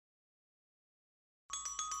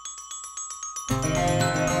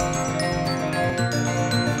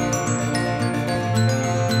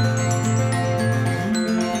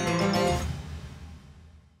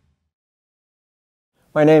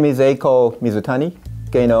My name is Eikoh Mizutani,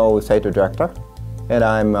 Eikoh Site Director, and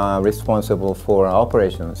I'm responsible for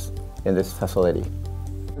operations in this facility.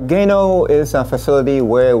 Eikoh is a facility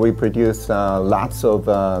where we produce lots of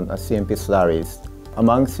CMP slurries.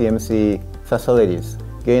 Among CMC facilities,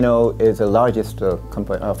 Eikoh is the largest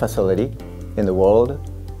facility in the world,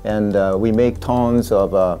 and we make tons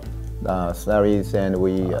of slurries and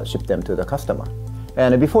we ship them to the customer.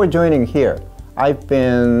 And before joining here, I've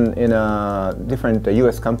been in a different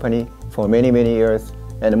US company for many years,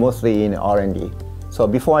 and mostly in R&D. So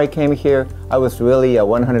before I came here, I was really a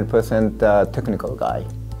 100% technical guy.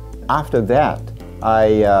 After that,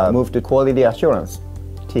 I moved to quality assurance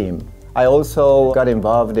team. I also got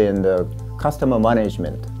involved in the customer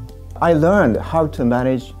management. I learned how to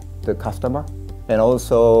manage the customer, and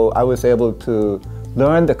also I was able to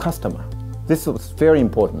learn the customer. This was very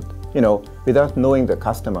important. You know, without knowing the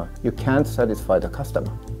customer, you can't satisfy the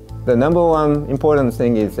customer. The number one important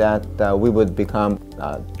thing is that we would become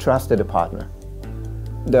a trusted partner.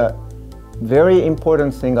 The very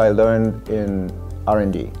important thing I learned in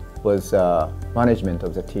R&D was management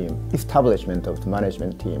of the team, establishment of the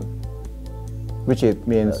management team, which it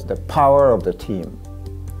means the power of the team.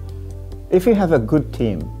 If you have a good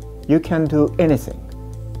team, you can do anything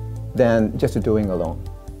than just doing alone.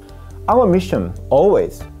 Our mission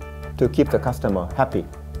always to keep the customer happy,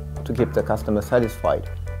 to keep the customer satisfied.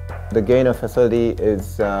 The Eikoh facility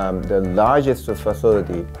is the largest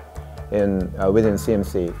facility within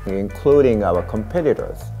CMC, including our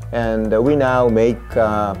competitors. And we now make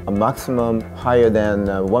a maximum higher than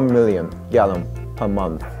 1 million gallons per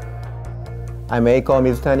month. I'm Eikoh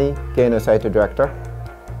Mizutani, Eikoh Site Director.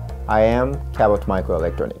 I am Cabot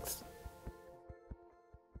Microelectronics.